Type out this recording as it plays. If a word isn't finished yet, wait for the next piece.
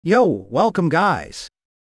Yo, welcome guys!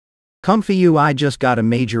 ComfyUI just got a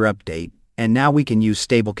major update, and now we can use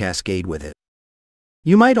Stable Cascade with it.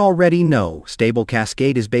 You might already know Stable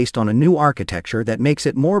Cascade is based on a new architecture that makes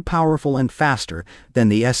it more powerful and faster than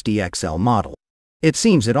the SDXL model. It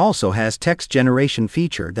seems it also has text generation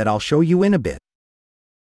feature that I'll show you in a bit.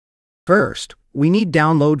 First, we need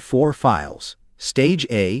download 4 files, stage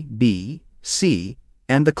A, B, C,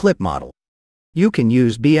 and the clip model. You can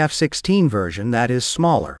use BF16 version that is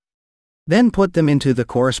smaller. Then put them into the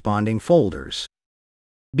corresponding folders.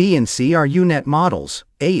 B and C are unet models,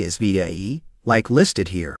 A is VAE, like listed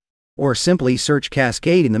here. Or simply search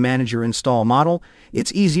Cascade in the Manager Install Model,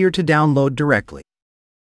 it's easier to download directly.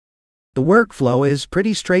 The workflow is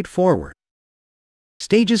pretty straightforward.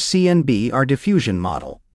 Stages C and B are diffusion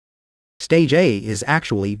model. Stage A is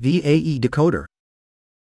actually VAE decoder.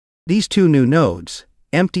 These two new nodes,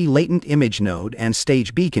 empty latent image node and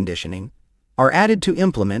stage B conditioning, are added to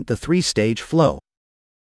implement the 3-stage flow.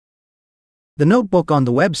 The notebook on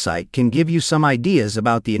the website can give you some ideas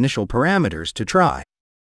about the initial parameters to try.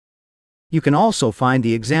 You can also find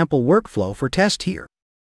the example workflow for test here.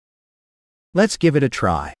 Let's give it a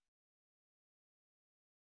try.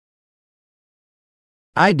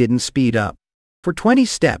 I didn't speed up. For 20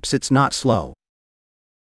 steps it's not slow.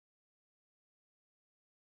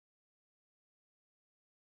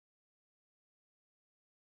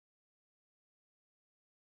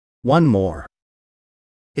 One more.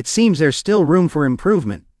 It seems there's still room for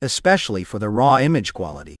improvement, especially for the raw image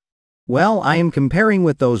quality. Well, I am comparing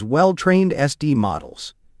with those well-trained SD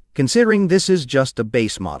models. Considering this is just a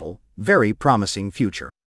base model, very promising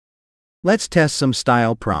future. Let's test some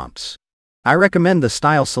style prompts. I recommend the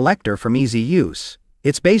style selector from Easy Use.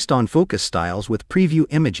 It's based on focus styles with preview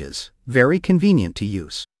images, very convenient to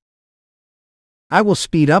use. I will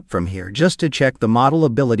speed up from here just to check the model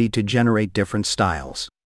ability to generate different styles.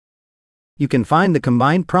 You can find the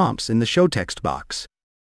combined prompts in the show text box.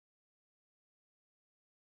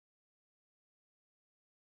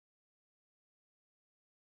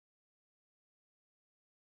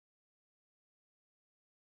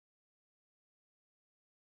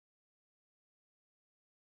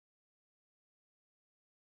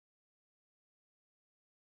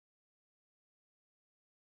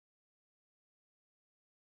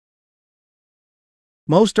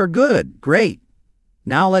 Most are good, great.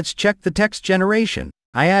 Now let's check the text generation.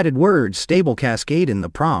 I added words Stable Cascade in the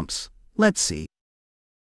prompts. Let's see.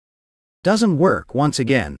 Doesn't work once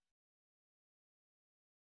again.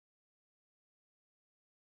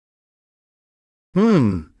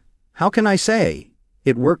 How can I say?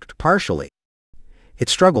 It worked partially. It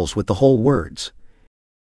struggles with the whole words.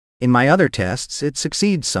 In my other tests, it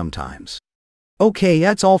succeeds sometimes. Okay,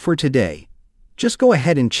 that's all for today. Just go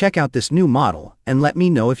ahead and check out this new model and let me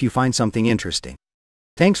know if you find something interesting.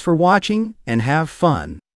 Thanks for watching and have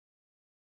fun.